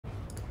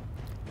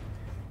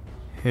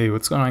Hey,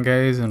 what's going on,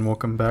 guys, and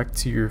welcome back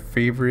to your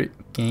favorite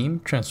game,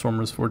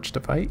 Transformers Forged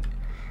to Fight.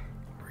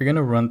 We're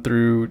gonna run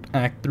through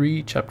Act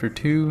 3, Chapter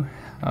 2.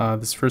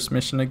 This first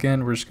mission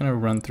again, we're just gonna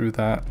run through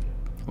that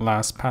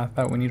last path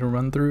that we need to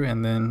run through,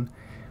 and then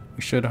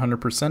we should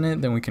 100%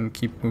 it, then we can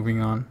keep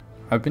moving on.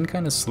 I've been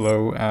kind of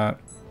slow at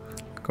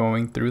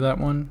going through that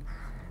one.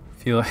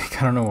 I feel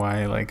like, I don't know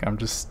why, like I'm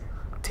just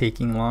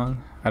taking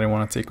long. I didn't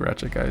want to take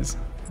Ratchet, guys.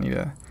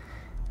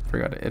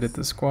 Forgot to edit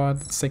the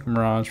squad. Let's take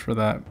Mirage for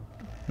that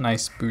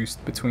nice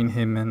boost between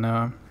him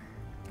and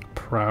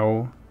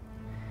Prowl.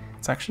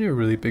 It's actually a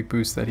really big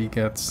boost that he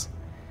gets.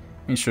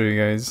 Let me show you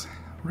guys.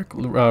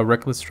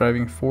 Reckless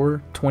Driving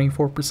 4,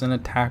 24%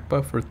 attack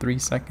buff for 3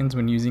 seconds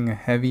when using a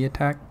heavy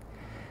attack.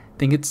 I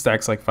think it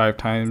stacks like 5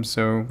 times,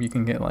 so you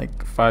can get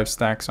like 5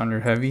 stacks on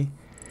your heavy.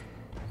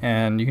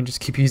 And you can just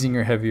keep using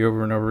your heavy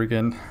over and over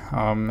again,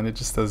 and it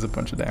just does a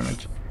bunch of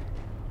damage.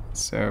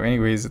 So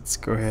anyways, let's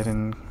go ahead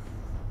and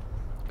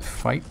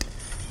fight.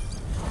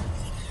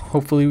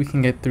 Hopefully we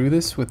can get through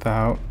this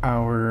without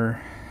our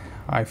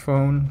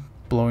iPhone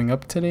blowing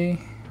up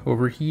today,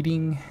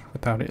 overheating,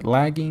 without it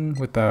lagging,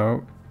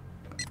 without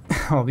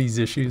all these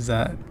issues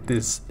that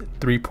this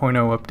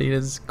 3.0 update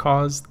has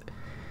caused.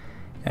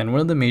 And one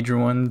of the major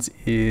ones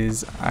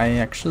is I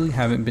actually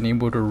haven't been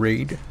able to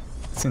raid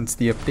since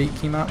the update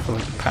came out for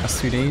like the past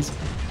 2 days.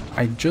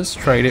 I just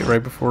tried it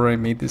right before I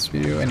made this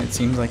video and it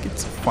seems like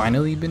it's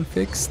finally been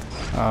fixed,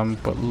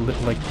 but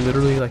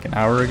literally like an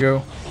hour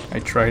ago I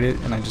tried it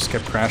and I just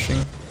kept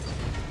crashing.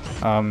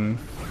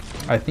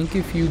 I think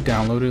if you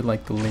downloaded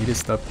like the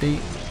latest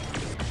update,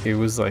 it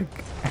was like,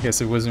 I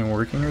guess it wasn't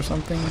working or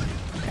something,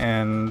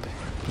 and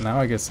now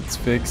I guess it's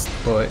fixed.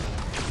 But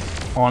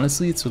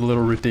honestly, it's a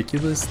little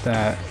ridiculous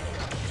that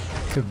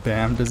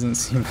Kabam doesn't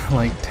seem to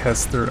like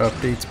test their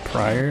updates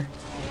prior,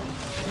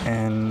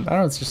 and I don't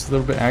know, it's just a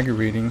little bit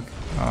aggravating.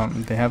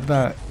 They have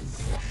that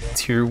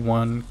tier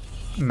 1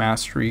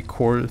 mastery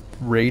core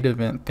raid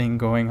event thing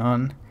going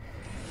on,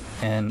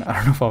 and I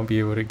don't know if I'll be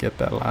able to get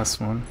that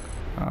last one.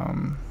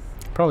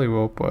 Probably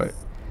will, but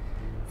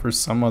for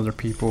some other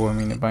people, I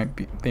mean,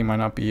 they might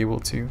not be able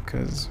to,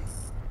 because,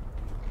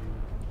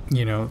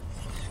 you know,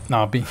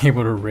 not being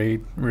able to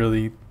raid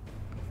really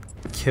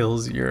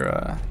kills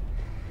your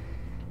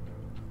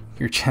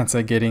chance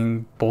at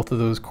getting both of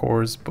those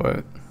cores.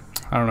 But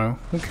I don't know,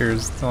 who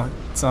cares? It's not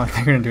like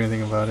they're gonna do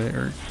anything about it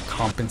or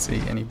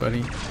compensate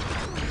anybody.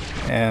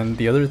 And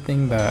the other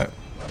thing that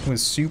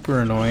was super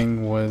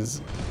annoying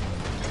was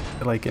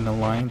like an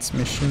alliance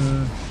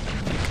mission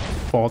like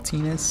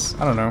faultiness,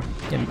 I don't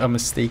know, a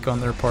mistake on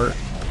their part,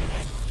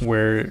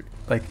 where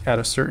like at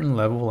a certain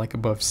level, like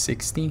above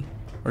 60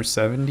 or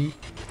 70,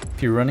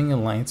 if you're running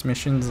alliance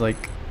missions,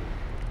 like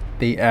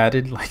they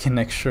added like an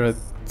extra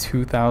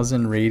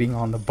 2,000 rating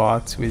on the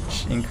bots,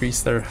 which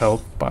increased their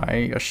health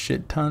by a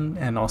shit ton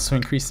and also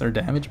increased their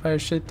damage by a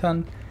shit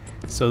ton.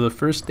 So the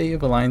first day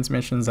of alliance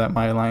missions that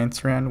my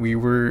alliance ran,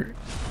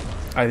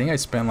 I think I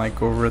spent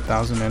like over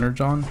 1,000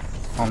 energon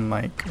on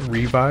like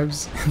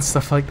revives and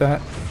stuff like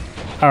that.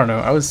 I don't know,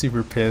 I was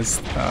super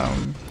pissed.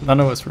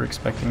 None of us were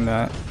expecting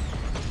that,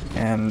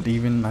 and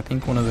even I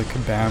think one of the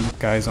Kabam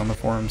guys on the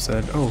forum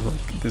said, oh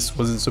look, this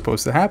wasn't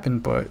supposed to happen,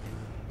 but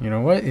you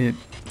know what, it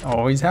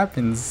always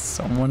happens.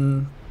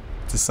 Someone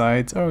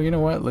decides, oh, you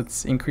know what,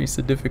 let's increase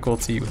the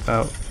difficulty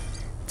without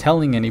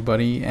telling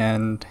anybody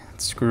and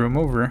screw them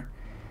over.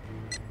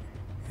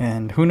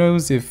 And who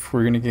knows if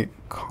we're gonna get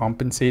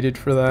compensated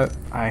for that.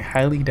 I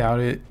highly doubt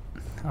it.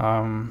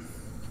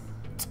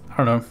 I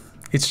don't know,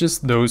 it's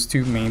just those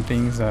two main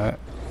things that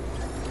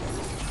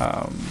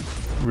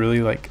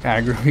really like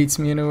aggravates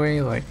me in a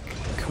way. Like,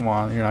 come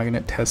on, you're not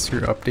gonna test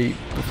your update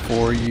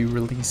before you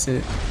release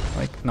it?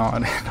 Like,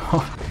 not at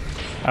all.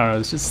 I don't know,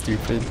 it's just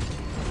stupid.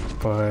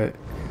 But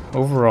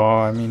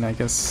overall, I mean, I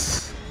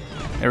guess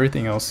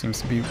everything else seems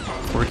to be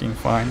working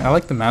fine. I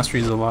like the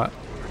masteries a lot.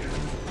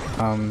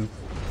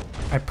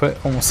 I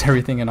put almost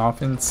everything in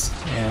offense,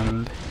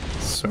 and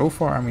so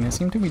far, I mean, it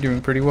seemed to be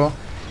doing pretty well.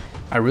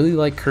 I really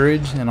like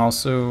courage, and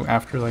also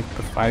after like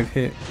the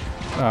 5-hit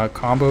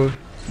combo,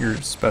 your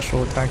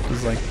special attack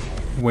does like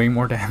way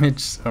more damage,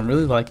 so I'm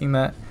really liking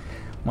that.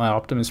 My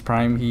Optimus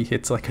Prime, he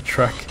hits like a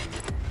truck,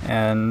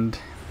 and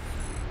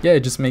yeah,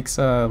 it just makes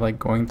like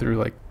going through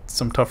like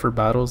some tougher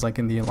battles like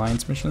in the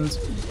alliance missions,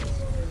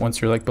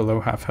 once you're like below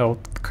half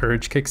health,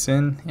 courage kicks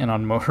in. And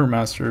on Motor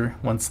Master,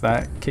 once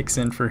that kicks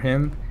in for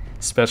him,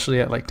 especially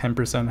at like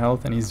 10%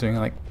 health, and he's doing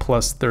like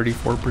plus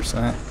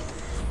 34%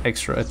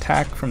 extra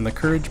attack from the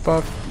courage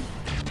buff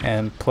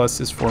and plus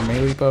his 4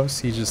 melee buffs,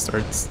 he just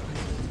starts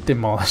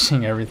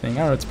demolishing everything. I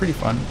don't know, it's pretty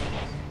fun.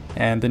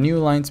 And the new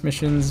alliance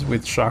missions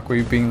with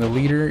Shockwave being the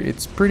leader,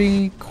 it's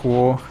pretty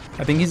cool.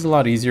 I think he's a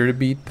lot easier to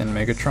beat than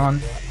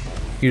Megatron.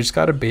 You just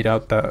gotta bait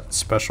out that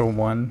special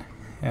one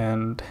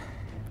and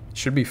it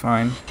should be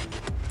fine.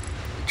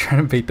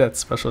 Trying to bait that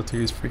special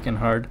 2 is freaking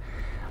hard.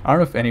 I don't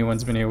know if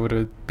anyone's been able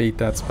to bait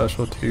that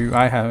special 2.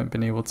 I haven't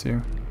been able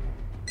to.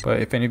 But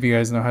if any of you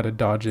guys know how to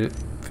dodge it,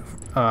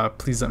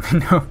 please let me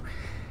know,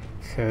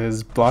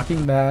 because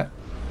blocking that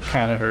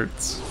kind of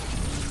hurts.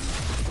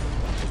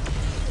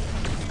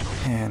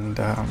 And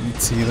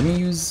let's see. Let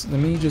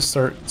me just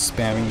start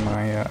spamming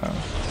my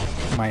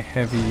my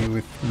heavy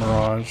with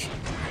Mirage.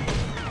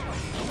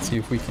 Let's see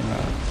if we can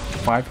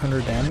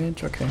 500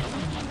 damage. Okay.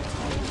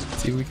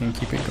 Let's see if we can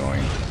keep it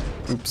going.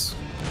 Oops,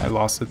 I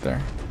lost it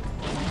there.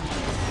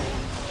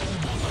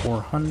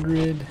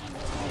 400.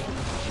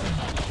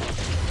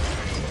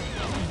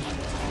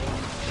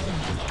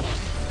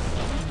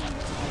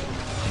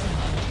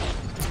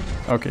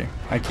 Okay,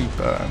 I keep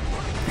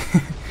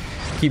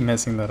keep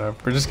messing that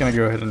up. We're just gonna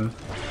go ahead and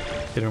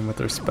hit him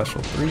with our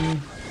special 3.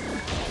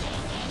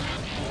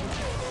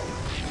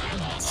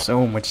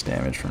 So much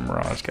damage from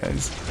Mirage,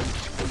 guys.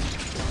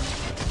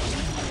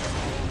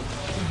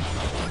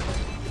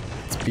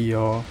 Let's be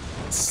all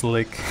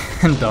slick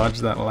and dodge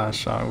that last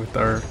shot with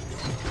our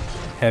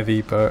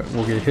heavy, but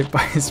we'll get hit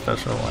by a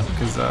special one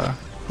because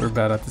we're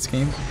bad at this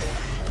game.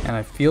 And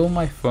I feel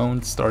my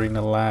phone starting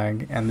to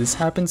lag, and this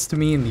happens to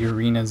me in the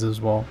arenas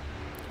as well.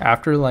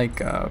 After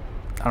like I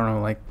don't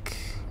know, like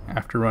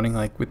after running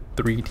like with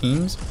 3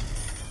 teams,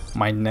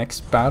 my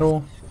next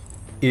battle,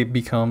 it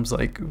becomes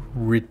like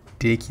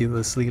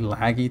ridiculously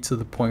laggy to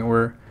the point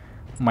where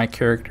my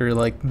character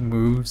like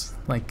moves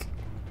like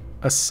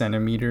a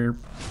centimeter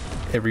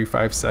every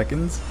 5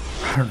 seconds.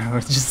 I don't know,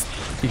 it just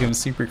becomes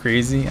super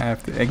crazy. I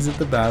have to exit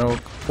the battle,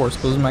 force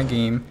close my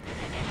game.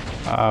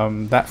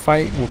 That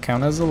fight will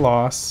count as a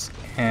loss,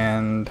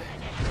 and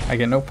I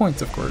get no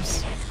points, of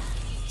course.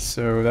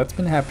 So that's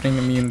been happening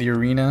to me in the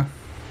arena.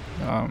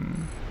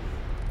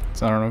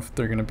 So I don't know if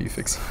they're gonna be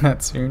fixing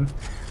that soon,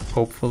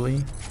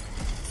 hopefully.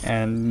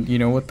 And you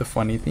know what the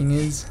funny thing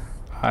is?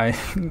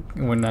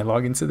 When I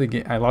logged into the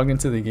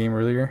game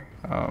earlier.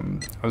 I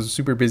was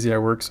super busy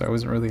at work, so I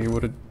wasn't really able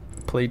to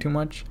play too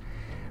much.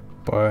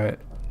 But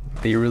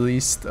they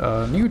released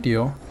a new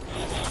deal,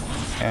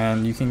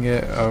 and you can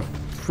get a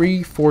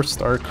free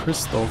 4-star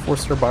crystal,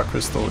 4-star bot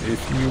crystal,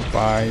 if you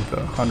buy the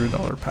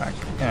 $100 pack.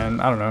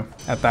 And I don't know,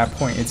 at that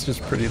point it's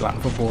just pretty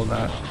laughable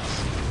that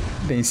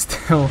they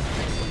still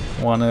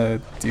want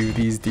to do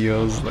these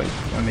deals like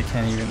when they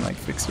can't even like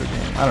fix their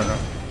game. I don't know,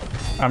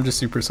 I'm just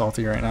super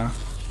salty right now,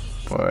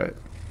 but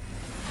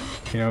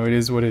you know, it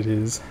is what it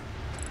is.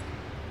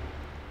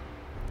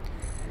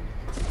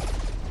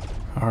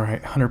 All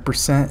right,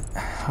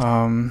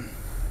 100%.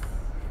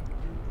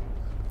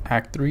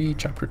 Act 3,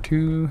 Chapter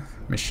 2,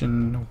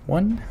 Mission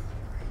 1.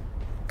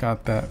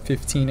 Got that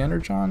 15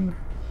 energon.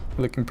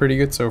 Looking pretty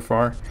good so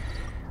far.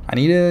 I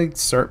need to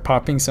start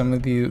popping some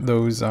of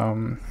those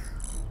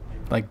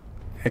like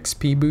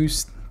XP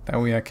boost.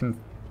 That way I can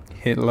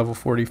hit level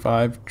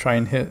 45. Try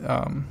and hit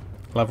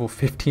level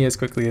 50 as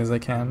quickly as I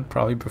can.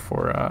 Probably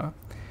before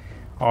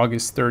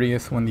August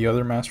 30th when the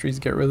other masteries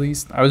get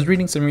released. I was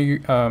reading some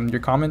of your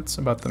comments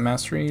about the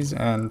masteries,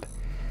 and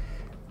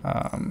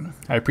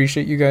I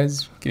appreciate you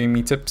guys giving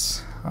me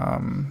tips.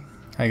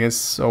 I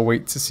guess I'll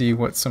wait to see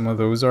what some of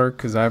those are,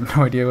 because I have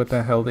no idea what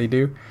the hell they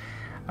do.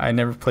 I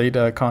never played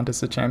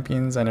Contest of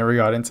Champions. I never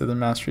got into the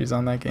masteries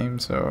on that game,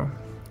 so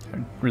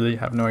I really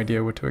have no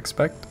idea what to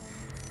expect.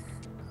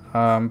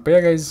 But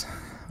yeah, guys,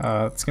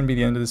 it's gonna be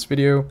the end of this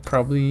video.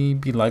 Probably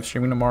be live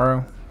streaming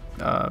tomorrow,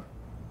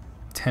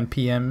 10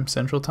 p.m.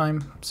 Central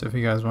Time. So if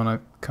you guys want to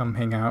come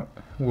hang out,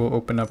 we'll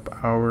open up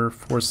our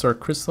 4-star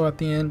crystal at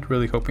the end.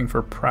 Really hoping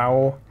for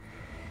Prowl.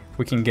 If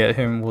we can get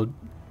him, we'll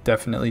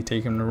definitely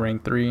take him to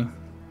rank 3,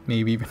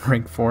 maybe even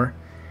rank 4.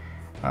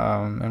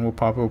 And we'll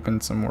pop open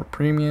some more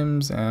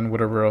premiums and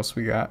whatever else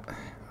we got.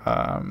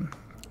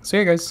 So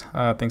yeah, guys,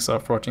 thanks a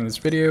lot for watching this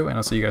video, and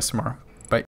I'll see you guys tomorrow.